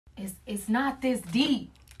it's not this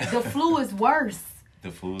deep. The flu is worse.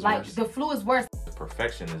 The flu is like worse. the flu is worse.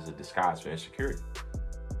 Perfection is a disguise for insecurity.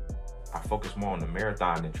 I focus more on the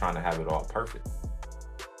marathon than trying to have it all perfect.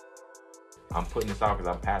 I'm putting this out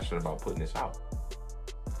because I'm passionate about putting this out.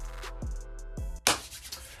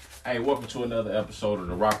 Hey, welcome to another episode of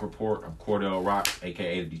The Rock Report. I'm Cordell Rock,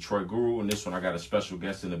 aka the Detroit Guru, and this one I got a special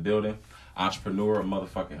guest in the building. Entrepreneur, a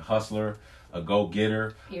motherfucking hustler, a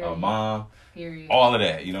go-getter, a mom, all of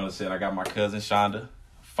that. You know what I'm saying? I got my cousin Shonda,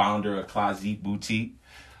 founder of Closet Boutique,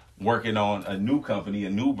 working on a new company, a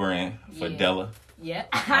new brand for Della. Yeah.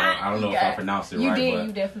 I don't know if I pronounced it right, but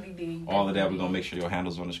you definitely did. All of that, we're going to make sure your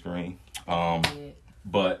handle's on the screen.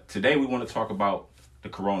 But today we want to talk about the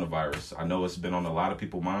coronavirus. I know it's been on a lot of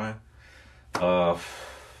people's mind.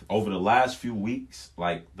 Over the last few weeks,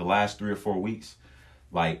 like the last 3 or 4 weeks,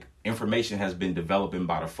 like information has been developing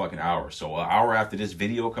by the fucking hour. So an hour after this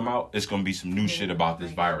video come out, it's going to be some new shit about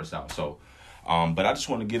this virus out. So, but I just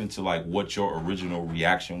want to get into like what your original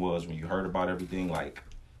reaction was when you heard about everything. Like,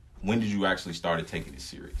 when did you actually started taking it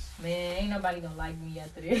serious? Man, ain't nobody gonna like me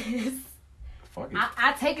after this. Fuck it.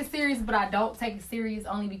 I take it serious, but I don't take it serious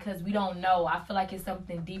only because we don't know. I feel like it's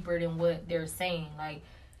something deeper than what they're saying. Like,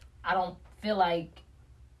 I don't feel like,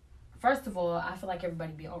 first of all, I feel like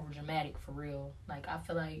everybody being over dramatic for real. Like, I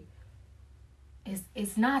feel like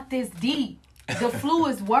it's not this deep. The flu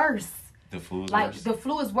is worse. The flu is like worse. The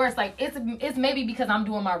flu is worse. Like it's maybe because I'm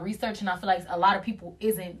doing my research and I feel like a lot of people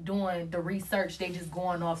isn't doing the research. They just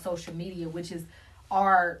going off social media, which is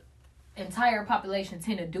our entire population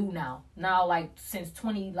tend to do now. Now, like since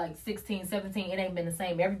 2016, 17, it ain't been the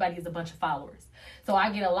same. Everybody is a bunch of followers. So I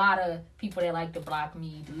get a lot of people that like to block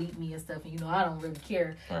me, delete me and stuff. And I don't really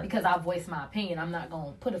care because I voice my opinion. I'm not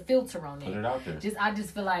gonna put a filter on it. Put it out there. I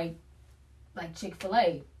just feel like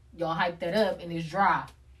Chick-fil-A, y'all hype that up and it's dry.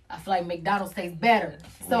 I feel like McDonald's tastes better.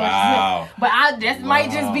 So, wow. But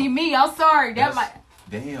might just be me. I'm sorry.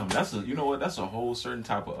 Damn, that's a whole certain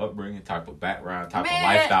type of upbringing, type of background, type of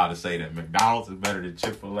lifestyle to say that McDonald's is better than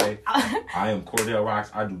Chick-fil-A. I am Cordell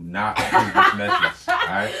Rocks. I do not approve this message. All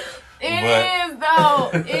right? It is though.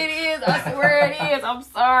 It is. I swear it is. I'm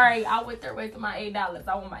sorry. I went there wasting my $8.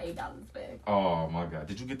 I want my $8 back. Oh my God!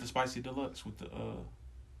 Did you get the spicy deluxe with the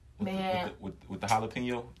with the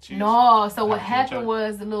jalapeno cheese? No. So what happened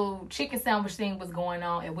was the little chicken sandwich thing was going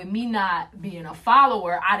on, and with me not being a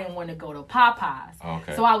follower, I didn't want to go to Popeyes.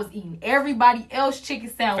 Okay. So I was eating everybody else's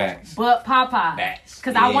chicken sandwich but Popeyes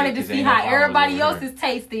because I wanted to see how everybody else's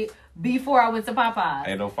tasted before I went to Popeyes.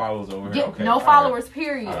 Ain't no followers over here. Okay. No followers. Right.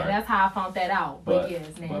 Period. Right. That's how I found that out. But yes,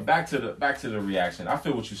 but back to the reaction. I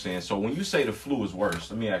feel what you're saying. So when you say the flu is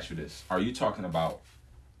worse, let me ask you this: are you talking about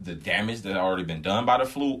the damage that already been done by the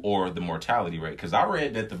flu or the mortality rate? Because I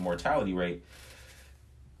read that the mortality rate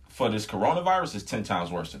for this coronavirus is 10 times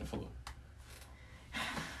worse than the flu.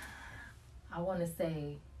 I want to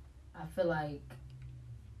say, I feel like...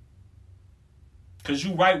 Because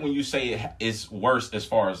you right when you say it's worse as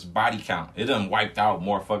far as body count. It done wiped out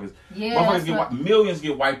motherfuckers. Yeah, millions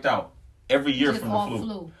get wiped out every year from the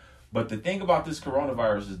flu. But the thing about this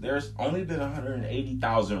coronavirus is there's only been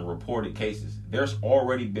 180,000 reported cases. There's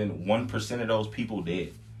already been 1% of those people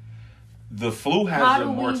dead. The flu has a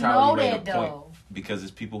mortality rate of point because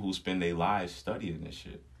it's people who spend their lives studying this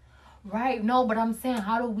shit. Right. No, but I'm saying,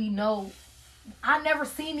 how do we know? I never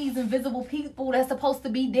seen these invisible people that's supposed to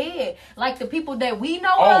be dead. Like the people that we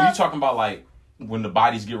know of. Oh, you talking about like when the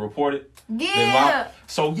bodies get reported? Yeah.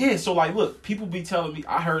 So like, look, people be telling me,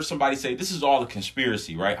 I heard somebody say, this is all a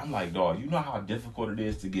conspiracy, right? I'm like, dog, you know how difficult it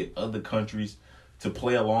is to get other countries to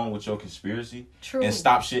play along with your conspiracy? True. And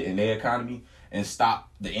stop shit in their economy and stop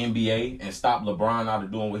the NBA and stop LeBron out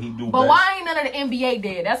of doing what he do But best. why ain't none of the NBA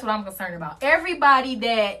dead? That's what I'm concerned about. Everybody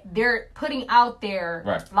that they're putting out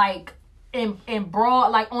there, like in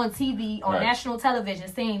broad, like on TV, on national television,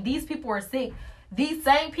 saying these people are sick. These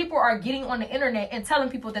same people are getting on the internet and telling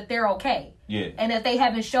people that they're okay. Yeah. And that they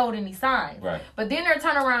haven't showed any signs. Right. But then they're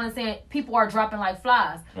turning around and saying people are dropping like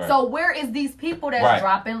flies. Right. So where is these people that's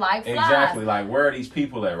dropping like flies? Exactly. Like, where are these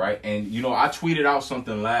people at, right? And, I tweeted out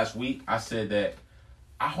something last week. I said that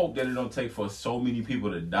I hope that it don't take for so many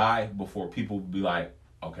people to die before people be like,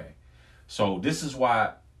 okay. So this is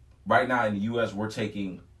why right now in the U.S. we're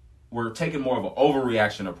taking more of an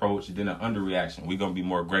overreaction approach than an underreaction. We're going to be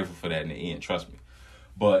more grateful for that in the end, trust me.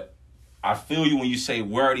 But I feel you when you say,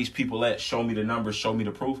 where are these people at? Show me the numbers, show me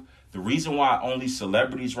the proof. The reason why only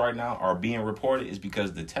celebrities right now are being reported is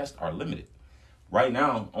because the tests are limited. Right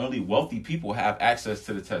now, only wealthy people have access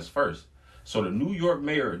to the test first. So the New York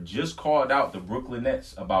mayor just called out the Brooklyn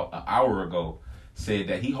Nets about an hour ago, said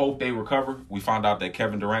that he hoped they recover. We found out that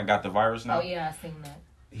Kevin Durant got the virus now. Oh, yeah, I seen that.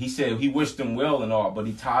 he said he wished them well and all, but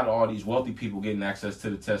he tired of all these wealthy people getting access to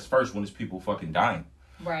the test first when it's people fucking dying.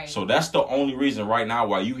 Right. So that's the only reason right now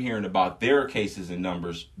why you hearing about their cases and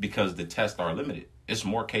numbers, because the tests are limited. It's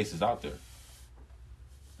more cases out there.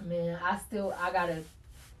 Man,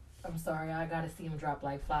 I'm sorry, I gotta see him drop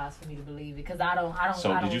like flies for me to believe it, because I don't.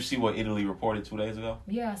 So did you see what Italy reported 2 days ago?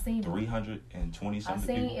 Yeah, I seen 320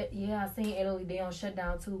 something people. I seen Italy. They on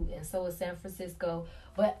shutdown too, and so is San Francisco.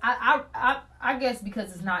 But I guess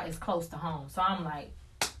because it's not as close to home, so I'm like,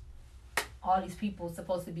 all these people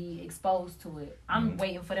supposed to be exposed to it. I'm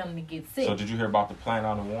waiting for them to get sick. So did you hear about the plant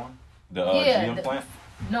out of Warren? The GM plant?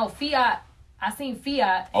 No, Fiat. I seen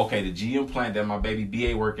Fiat. Okay, the GM plant that my baby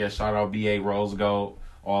BA work at. Shout out BA, Rose Gold,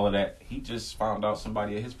 all of that. He just found out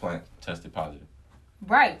somebody at his plant tested positive.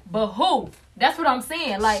 Right, but who? That's what I'm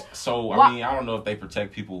saying. Like, so I mean, I don't know if they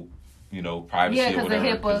protect people, privacy or whatever.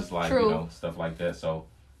 HIPAA, it's like, true. Stuff like that. So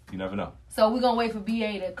you never know. So we're gonna wait for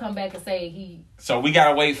BA to come back and say he. So we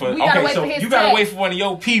gotta wait for. You gotta wait for one of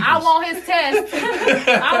your people. I want his test.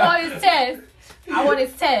 I want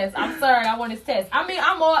his test. I'm sorry, I want his test. I mean,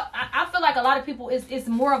 I feel like a lot of people, it's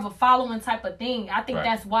more of a following type of thing. I think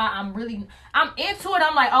that's why I'm into it.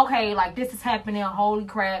 I'm like, okay, like this is happening. Holy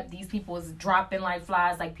crap, these people is dropping like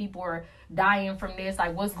flies. Like people are dying from this.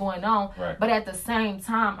 Like what's going on? Right. But at the same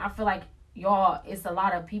time, I feel like y'all, it's a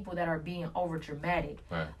lot of people that are being over dramatic.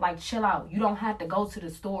 Right. Like chill out. You don't have to go to the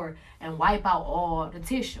store and wipe out all the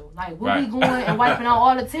tissue. Like what we going and wiping out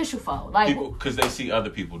all the tissue for? Like because they see other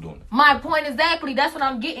people doing it. My point exactly. That's what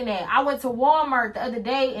I'm getting at. I went to Walmart the other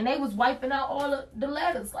day and they was wiping out all of the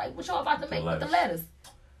lettuce. Like what y'all about to make with the lettuce?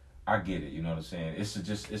 I get it. You know what I'm saying?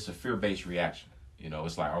 It's a fear-based reaction.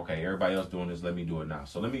 It's like, okay, everybody else doing this, let me do it now.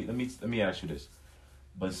 So let me ask you this.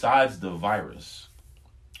 Besides the virus,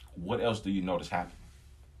 what else do you notice happening?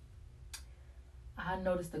 I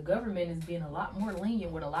noticed the government is being a lot more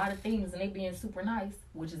lenient with a lot of things, and they being super nice,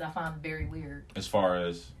 which is I find very weird. As far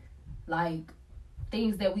as? Like,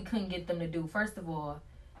 things that we couldn't get them to do. First of all,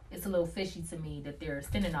 it's a little fishy to me that they're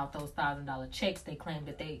sending out those $1,000 checks they claim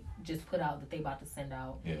that they just put out that they about to send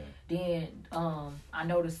out. Yeah. Then I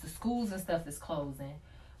noticed the schools and stuff is closing.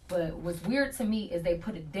 But what's weird to me is they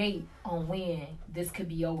put a date on when this could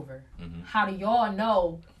be over. Mm-hmm. How do y'all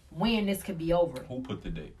know when this could be over? Who put the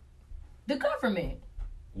date? The government.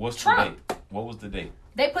 What's Trump. The date? What was the date?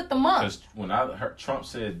 They put the month. Because when I heard Trump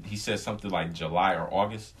he said something like July or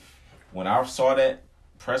August. When I saw that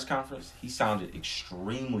press conference, he sounded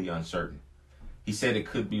extremely uncertain. He said it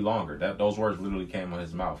could be longer. Those words literally came on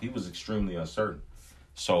his mouth. He was extremely uncertain.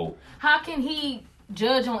 So how can he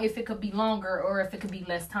judge on if it could be longer or if it could be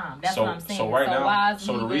less time? That's what I'm saying. So right now,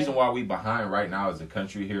 the reason why we behind right now as a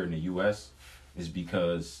country here in the U.S. is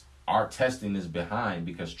because our testing is behind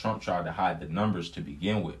because Trump tried to hide the numbers to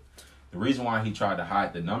begin with. The reason why he tried to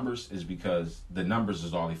hide the numbers is because the numbers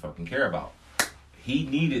is all he fucking care about. He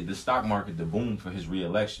needed the stock market to boom for his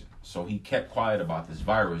re-election. So he kept quiet about this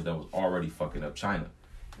virus that was already fucking up China.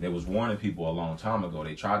 They was warning people a long time ago.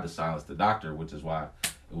 They tried to silence the doctor, which is why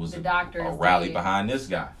it was a rally behind this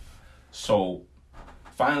guy. So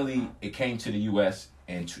finally, it came to the U.S.,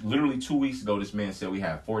 and literally 2 weeks ago, this man said we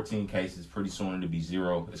have 14 cases. Pretty soon it'll be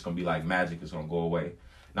 0. It's going to be like magic. It's going to go away.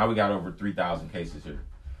 Now we got over 3,000 cases here.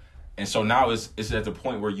 And so now it's at the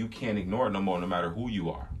point where you can't ignore it no more, no matter who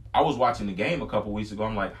you are. I was watching the game a couple weeks ago.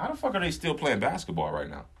 I'm like, how the fuck are they still playing basketball right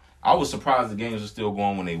now? I was surprised the games were still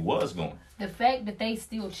going when they was going. The fact that they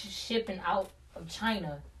still shipping out of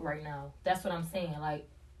China right now, that's what I'm saying. Like,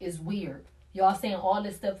 it's weird. Y'all saying all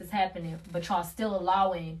this stuff is happening, but y'all still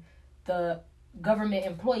allowing the government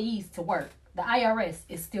employees to work. The IRS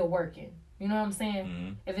is still working. You know what I'm saying?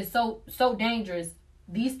 Mm-hmm. If it's so dangerous,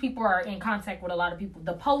 these people are in contact with a lot of people.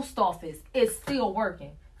 The post office is still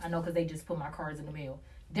working. I know because they just put my cards in the mail.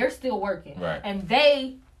 They're still working. Right. And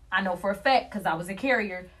I know for a fact, because I was a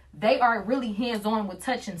carrier, they are really hands-on with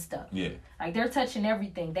touching stuff. Yeah. Like, they're touching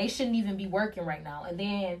everything. They shouldn't even be working right now. And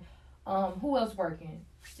then, who else working?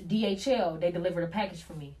 DHL, they delivered a package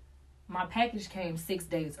for me. My package came 6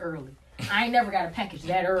 days early. I ain't never got a package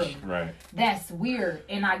that early. Right. That's weird.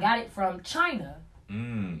 And I got it from China.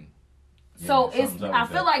 Mm. Yeah, so I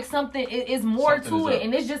feel like something is more to it.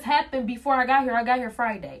 And it just happened before I got here. I got here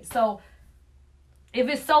Friday. So if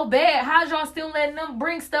it's so bad, how's y'all still letting them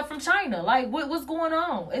bring stuff from China? Like, what's going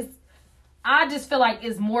on? I just feel like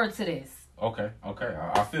it's more to this. Okay.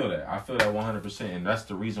 I feel that. I feel that 100%. And that's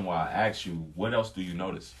the reason why I asked you, what else do you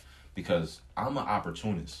notice? Because I'm an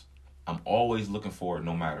opportunist. I'm always looking for it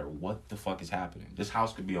no matter what the fuck is happening. This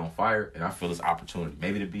house could be on fire, and I feel it's opportunity.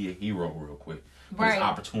 Maybe to be a hero real quick. But it's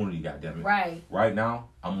opportunity, goddammit. Right. Right now,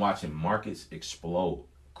 I'm watching markets explode,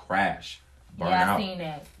 crash. burn Yeah, out. I seen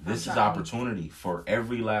that. This is opportunity for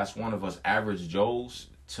every last one of us average Joes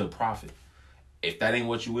to profit. If that ain't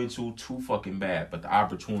what you into, too fucking bad. But the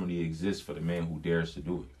opportunity exists for the man who dares to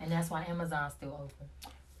do it. And that's why Amazon's still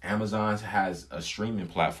open. Amazon has a streaming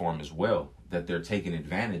platform as well that they're taking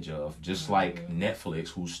advantage of, just like Netflix,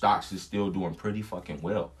 whose stocks is still doing pretty fucking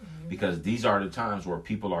well. Because these are the times where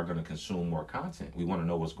people are going to consume more content. We want to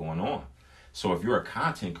know what's going on. So if you're a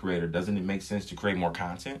content creator, doesn't it make sense to create more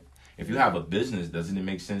content? If you have a business, doesn't it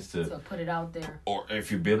make sense to put it out there? Or if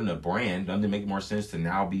you're building a brand, doesn't it make more sense to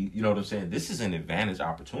now be, you know what I'm saying? This is an advantage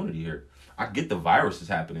opportunity here. I get the virus is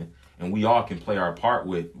happening, and we all can play our part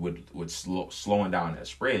with slowing down that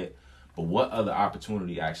spread. But what other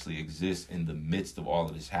opportunity actually exists in the midst of all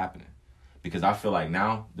of this happening? Because I feel like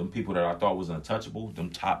now, them people that I thought was untouchable, them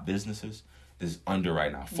top businesses, is under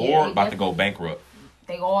right now. Ford about to go bankrupt.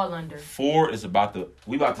 They all under. Ford is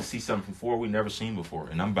we about to see something from Ford we never seen before,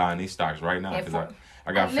 and I'm buying these stocks right now because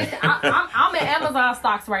I got. Listen, I'm in Amazon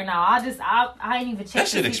stocks right now. I ain't even checked. That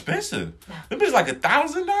shit expensive. Them bitch like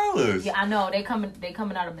 $1,000. Yeah, I know. They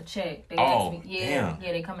coming out of my check. They damn. Yeah,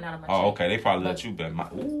 they coming out of my check. Oh, okay. They probably let you bet.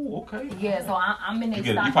 Ooh, okay. Yeah, so I'm in.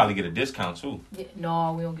 You probably get a discount too. Yeah,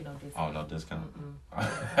 no, we don't get no discount. Oh, no discount.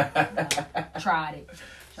 No, tried it.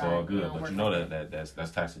 It's all good, but you know that's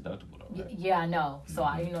tax deductible though. Right? Yeah, I know. So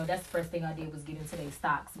that's the first thing I did was get into their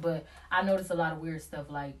stocks. But I noticed a lot of weird stuff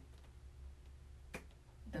like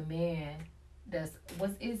the man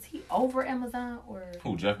is he over Amazon or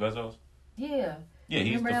who? Jeff Bezos? Yeah. Yeah,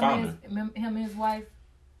 he's the founder. Him and his wife,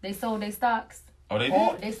 they sold their stocks. Oh, they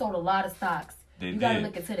did? They sold a lot of stocks. You gotta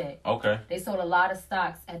look into that. Okay. They sold a lot of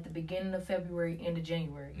stocks at the beginning of February, end of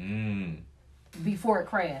January. Before it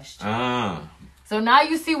crashed. So now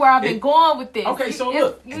you see where I've been going with this. Okay, so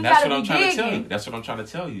look, and that's what I'm trying to tell you. That's what I'm trying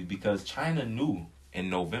to tell you because China knew in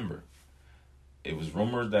November. It was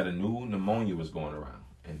rumored that a new pneumonia was going around,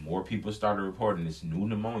 and more people started reporting this new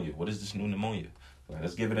pneumonia. What is this new pneumonia?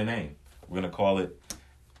 Let's give it a name. We're gonna call it.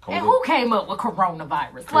 And who came up with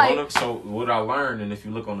coronavirus? So what I learned, and if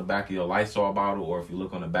you look on the back of your Lysol bottle, or if you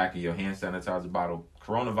look on the back of your hand sanitizer bottle,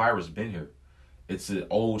 coronavirus been here. It's an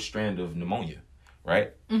old strand of pneumonia.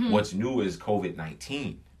 Right? What's new is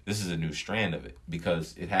COVID-19. This is a new strand of it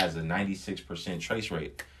because it has a 96% trace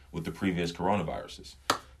rate with the previous coronaviruses.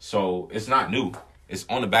 So it's not new. It's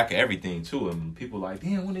on the back of everything too. And people are like,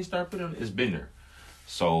 damn, when they start putting it's been there.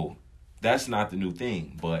 So that's not the new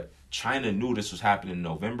thing. But China knew this was happening in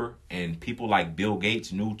November. And people like Bill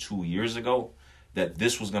Gates knew 2 years ago that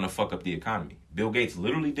this was going to fuck up the economy. Bill Gates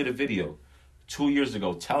literally did a video 2 years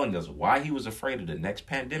ago telling us why he was afraid of the next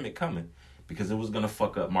pandemic coming. Because it was going to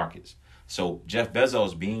fuck up markets. So Jeff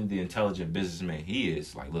Bezos, being the intelligent businessman he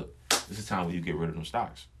is, like, look, this is time when you get rid of them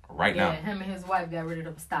stocks. Right now. Yeah, him and his wife got rid of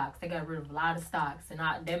them stocks. They got rid of a lot of stocks. And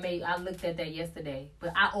I looked at that yesterday.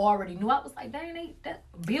 But I already knew. I was like, dang,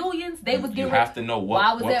 billions? They was getting. You have to know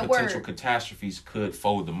what potential catastrophes could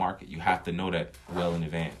fold the market. You have to know that well in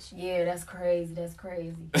advance. Yeah, that's crazy. That's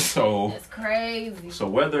crazy. So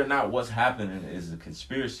whether or not what's happening is a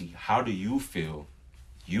conspiracy, how do you feel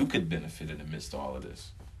you could benefit in the midst of all of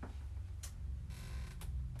this?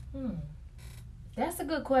 That's a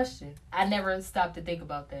good question. I never stopped to think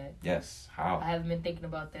about that. Yes. How? I haven't been thinking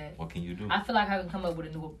about that. What can you do? I feel like I can come up with a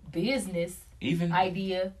new business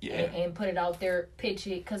idea and put it out there, pitch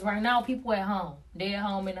it. Because right now, people at home. They're at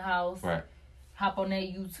home in the house. Right. Hop on that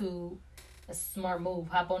YouTube. That's a smart move.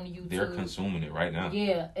 Hop on the YouTube. They're consuming it right now.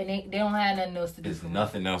 Yeah. And they don't have nothing else to do. There's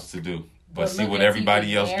nothing else to do. But see what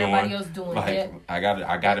everybody else doing. Like, I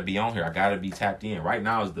gotta be on here. I gotta be tapped in. Right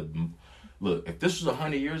now is look. If this was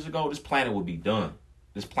 100 years ago, this planet would be done.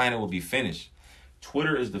 This planet would be finished.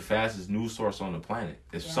 Twitter is the fastest news source on the planet.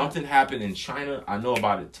 If something happened in China, I know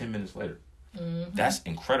about it 10 minutes later. That's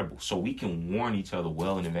incredible. So we can warn each other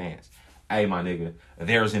well in advance. Hey, my nigga,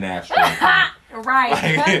 there's an asteroid coming. Right.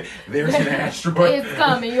 Like, there's an asteroid. It's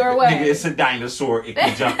coming your way. Nigga, it's a dinosaur. It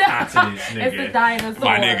can jump continents, nigga. It's a dinosaur.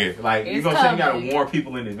 My nigga. Like, it's you know what I'm saying? You gotta warn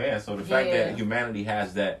people in advance. So the fact Yeah. that humanity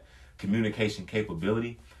has that communication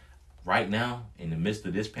capability right now, in the midst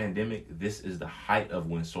of this pandemic, this is the height of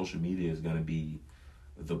when social media is gonna be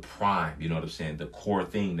the prime, you know what I'm saying? The core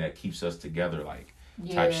thing that keeps us together, like,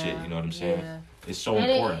 type shit, you know what I'm saying? Yeah. It's so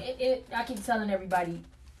important. I keep telling everybody,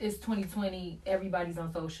 it's 2020. Everybody's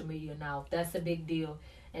on social media now. That's a big deal,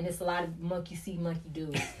 and it's a lot of monkey see, monkey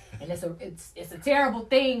do, and it's a terrible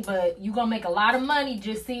thing. But you gonna make a lot of money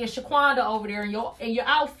just seeing Shaquanda over there in your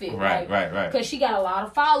outfit, right? Because she got a lot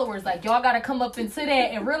of followers. Like, y'all gotta come up into that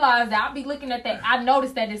and realize that I'll be looking at that. I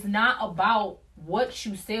noticed that it's not about what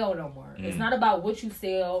you sell no more. It's not about what you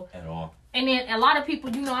sell at all. And then a lot of people,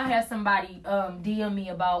 you know, I had somebody DM me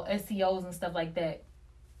about SEOs and stuff like that.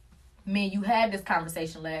 Man, you had this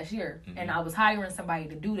conversation last year, and I was hiring somebody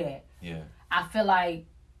to do that. Yeah. I feel like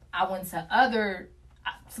I went to other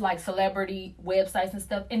like celebrity websites and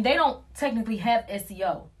stuff, and they don't technically have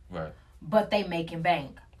SEO, Right. but they making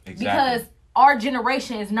bank. Exactly. Because our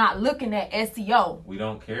generation is not looking at SEO. We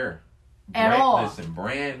don't care. At all. Listen,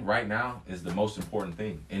 brand right now is the most important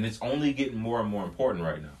thing. And it's only getting more and more important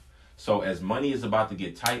right now. So as money is about to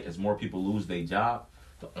get tight, as more people lose their job,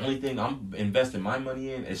 the only thing I'm investing my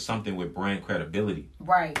money in is something with brand credibility.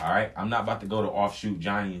 Right. All right? I'm not about to go to Offshoot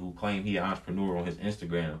Johnny, who claimed he an entrepreneur, on his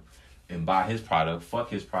Instagram and buy his product. Fuck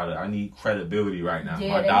his product. I need credibility right now. Yeah,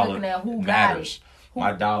 My they dollar looking at who got matters. it.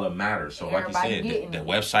 My dollar matters. So like you said, the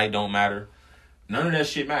website don't matter. None of that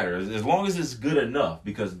shit matters. As long as it's good enough,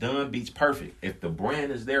 because done beats perfect. If the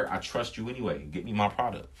brand is there, I trust you anyway. Get me my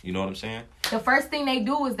product. You know what I'm saying? The first thing they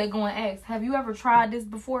do is they go and ask, have you ever tried this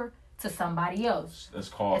before? To somebody else. That's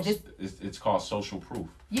called, it's called social proof.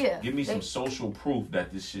 Yeah. Give me some social proof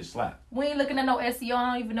that this shit slap. We ain't looking at no SEO.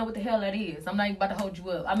 I don't even know what the hell that is. I'm not even about to hold you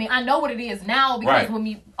up. I mean, I know what it is now because when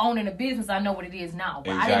me owning a business, I know what it is now.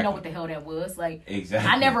 But I didn't know what the hell that was. Like,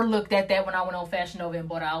 I never looked at that when I went on Fashion Nova and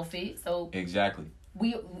bought an outfit. So exactly.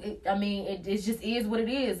 It just is what it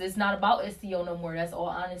is. It's not about SEO no more. That's all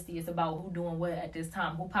honesty. It's about who doing what at this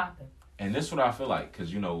time, who popping. And this is what I feel like,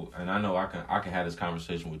 because, you know, and I know I can have this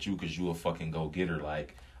conversation with you because you a fucking go-getter.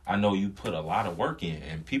 Like, I know you put a lot of work in,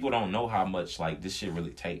 and people don't know how much, like, this shit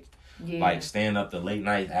really takes. Yeah. Like, staying up the late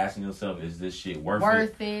night asking yourself, is this shit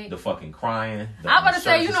worth it? The fucking crying. I'm about to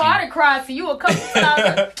say, you know, I done cried for you a couple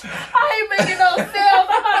times. I ain't making no sales.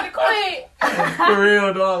 I'm about to quit. For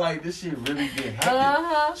real, dog. Like, this shit really get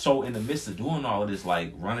hectic. So, in the midst of doing all of this,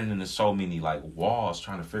 like, running into so many, like, walls,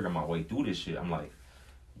 trying to figure my way through this shit, I'm like,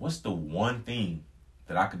 what's the one thing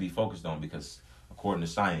that I could be focused on? Because according to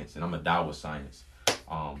science, and I'm a die with science,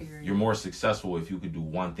 you're more successful if you could do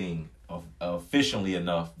one thing efficiently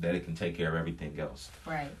enough that it can take care of everything else.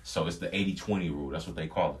 Right. So it's the 80-20 rule. That's what they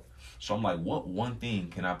call it. So I'm like, what one thing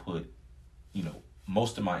can I put, you know,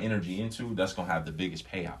 most of my energy into that's going to have the biggest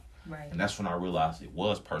payout? Right. And that's when I realized it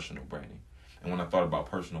was personal branding. And when I thought about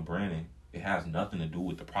personal branding, it has nothing to do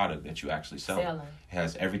with the product that you actually sell. It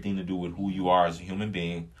has everything to do with who you are as a human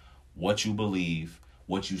being, what you believe,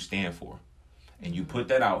 what you stand for. And you put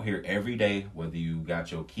that out here every day, whether you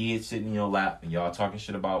got your kids sitting in your lap and y'all talking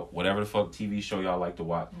shit about whatever the fuck TV show y'all like to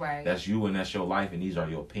watch. Right. That's you and that's your life, and these are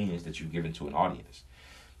your opinions that you give into an audience.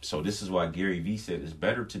 So this is why Gary Vee said it's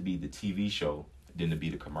better to be the TV show than to be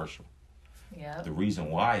the commercial. Yeah. The reason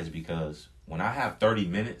why is because when I have 30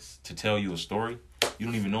 minutes to tell you a story, you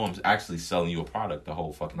don't even know I'm actually selling you a product the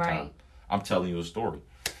whole fucking time. I'm telling you a story.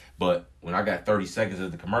 But when I got 30 seconds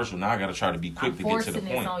of the commercial, now I got to try to be quick to get to the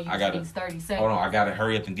point. I got to 30 seconds. Hold on, I got to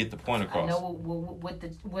hurry up and get the point across. I know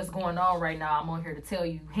what's going on right now. I'm on here to tell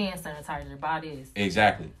you hand sanitizer, buy this.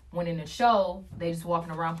 Exactly. When in the show, they just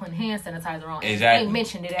walking around putting hand sanitizer on. Exactly. Ain't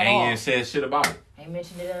mentioned it at all. Ain't said shit about it. Ain't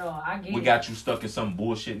mentioned it at all. I get it. We got you stuck in some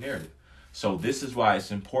bullshit narrative. So this is why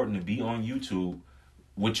it's important to be on YouTube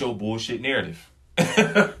with your bullshit narrative.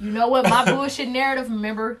 You know what? My bullshit narrative,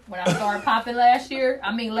 remember when I started popping last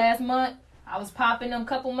month? I was popping them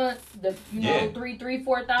couple months, 4,000.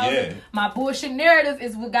 Yeah. My bullshit narrative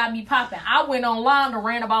is what got me popping. I went online and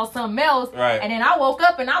ran about something else, right. And then I woke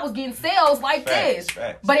up and I was getting sales like this.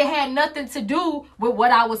 But it had nothing to do with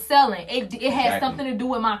what I was selling. It had something to do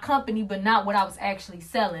with my company, but not what I was actually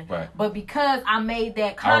selling. Right. But because I made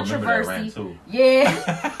that controversy, I remember that rant too.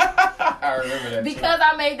 Yeah. I remember that because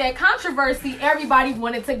I made that controversy, everybody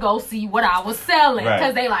wanted to go see what I was selling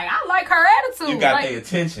because they like, I like her attitude. You got their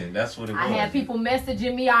attention. That's what it was. I had people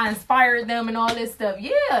messaging me. I inspired them and all this stuff.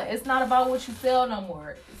 Yeah, it's not about what you sell no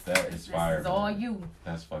more. That inspired. It's all you.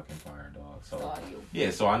 That's fucking fire, dog. So it's all you. Yeah,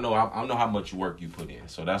 so I know how much work you put in.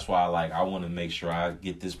 So that's why I want to make sure I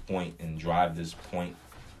get this point and drive this point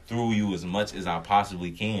through you as much as I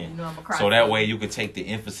possibly can. You know, I'm a so that way you could take the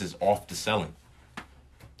emphasis off the selling.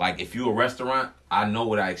 Like, if you're a restaurant, I know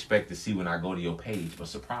what I expect to see when I go to your page, but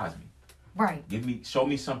surprise me. Right. Show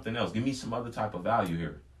me something else. Give me some other type of value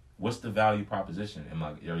here. What's the value proposition?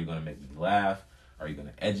 Are you going to make me laugh? Are you going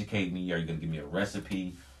to educate me? Are you going to give me a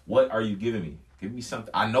recipe? What are you giving me? Give me something.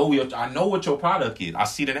 I know what your product is. I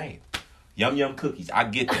see the name. Yum Yum Cookies. I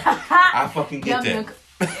get that. I fucking get that.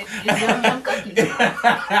 It's Yum Yum Cookies.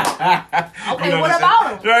 Okay, you know what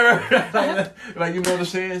about them? Like, you know what I'm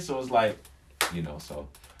saying? So it's like, so.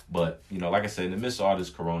 But, like I said, in the midst of all this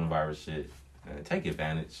coronavirus shit, take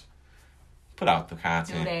advantage. Put out the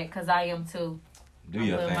content. Do that, because I am too. Do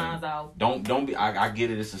your thing. Out. Don't be. I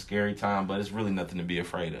get it. It's a scary time, but it's really nothing to be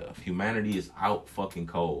afraid of. Humanity is out fucking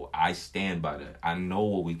cold. I stand by that. I know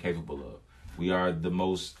what we're capable of. We are the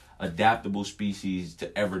most adaptable species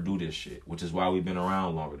to ever do this shit, which is why we've been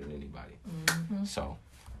around longer than anybody. Mm-hmm. So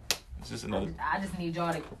it's just another. I just need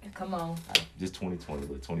y'all to come on. Just 2020,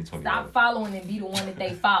 but 2020. Stop following and be the one that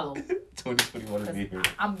they follow. 2021 to be here.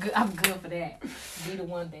 I'm good for that. Be the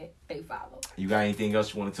one that they follow. You got anything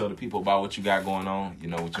else you want to tell the people about what you got going on? You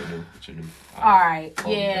know, with your new. All right.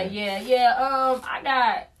 Yeah. I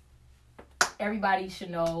got. Everybody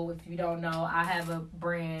should know. If you don't know, I have a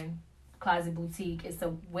brand, Closet Boutique. It's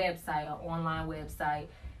a website, an online website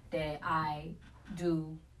that I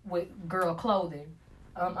do with girl clothing.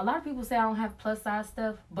 A lot of people say I don't have plus size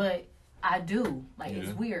stuff, but I do. Like,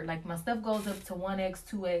 It's weird. Like, my stuff goes up to 1X,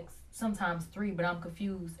 2X, sometimes 3, but I'm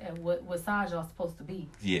confused at what size y'all supposed to be.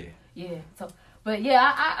 Yeah. Yeah. So, but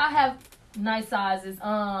yeah, I have nice sizes.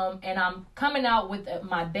 And I'm coming out with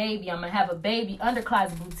my baby. I'm gonna have a baby under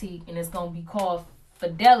Closet Boutique, and it's gonna be called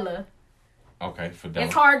Fidela. Okay, Fidela.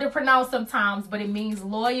 It's hard to pronounce sometimes, but it means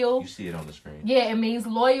loyal. You see it on the screen. Yeah, it means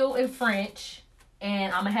loyal in French.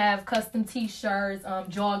 And I'm going to have custom t-shirts,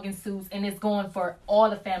 jogging suits, and it's going for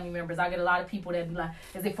all the family members. I get a lot of people that be like,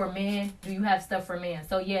 is it for men? Do you have stuff for men?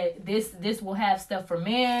 So, yeah, this will have stuff for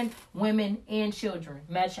men, women, and children.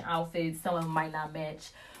 Matching outfits. Some of them might not match.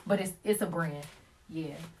 But it's a brand.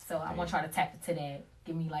 Yeah. So, I want y'all to tap into that.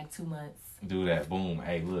 Give me like 2 months. Do that. Boom.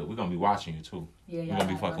 Hey, look, we're going to be watching you, too. Yeah, we're going to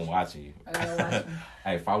be fucking watching you. I gotta watch you.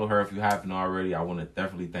 Hey, follow her if you haven't already. I want to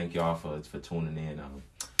definitely thank y'all for tuning in.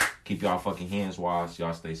 Keep y'all fucking hands washed.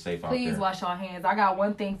 Y'all stay safe out there. Please wash your hands. I got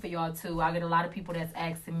one thing for y'all, too. I get a lot of people that's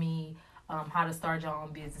asking me how to start your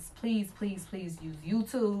own business. Please use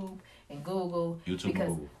YouTube and Google.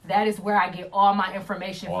 Because that is where I get all my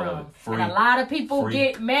information from. And a lot of people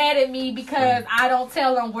get mad at me because I don't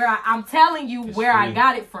tell them where I'm telling you where I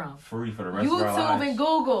got it from. Free for the rest of our lives. YouTube and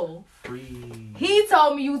Google. Free. He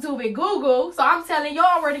told me YouTube and Google, so I'm telling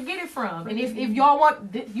y'all where to get it from. And if y'all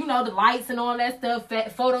want, the lights and all that stuff,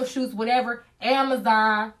 photo shoots, whatever,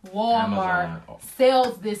 Amazon, Walmart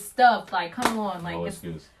sells this stuff. Like, come on. Like, no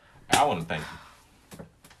excuse. I want to thank you.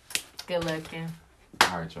 Good looking.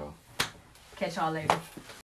 All right, y'all. Catch y'all later.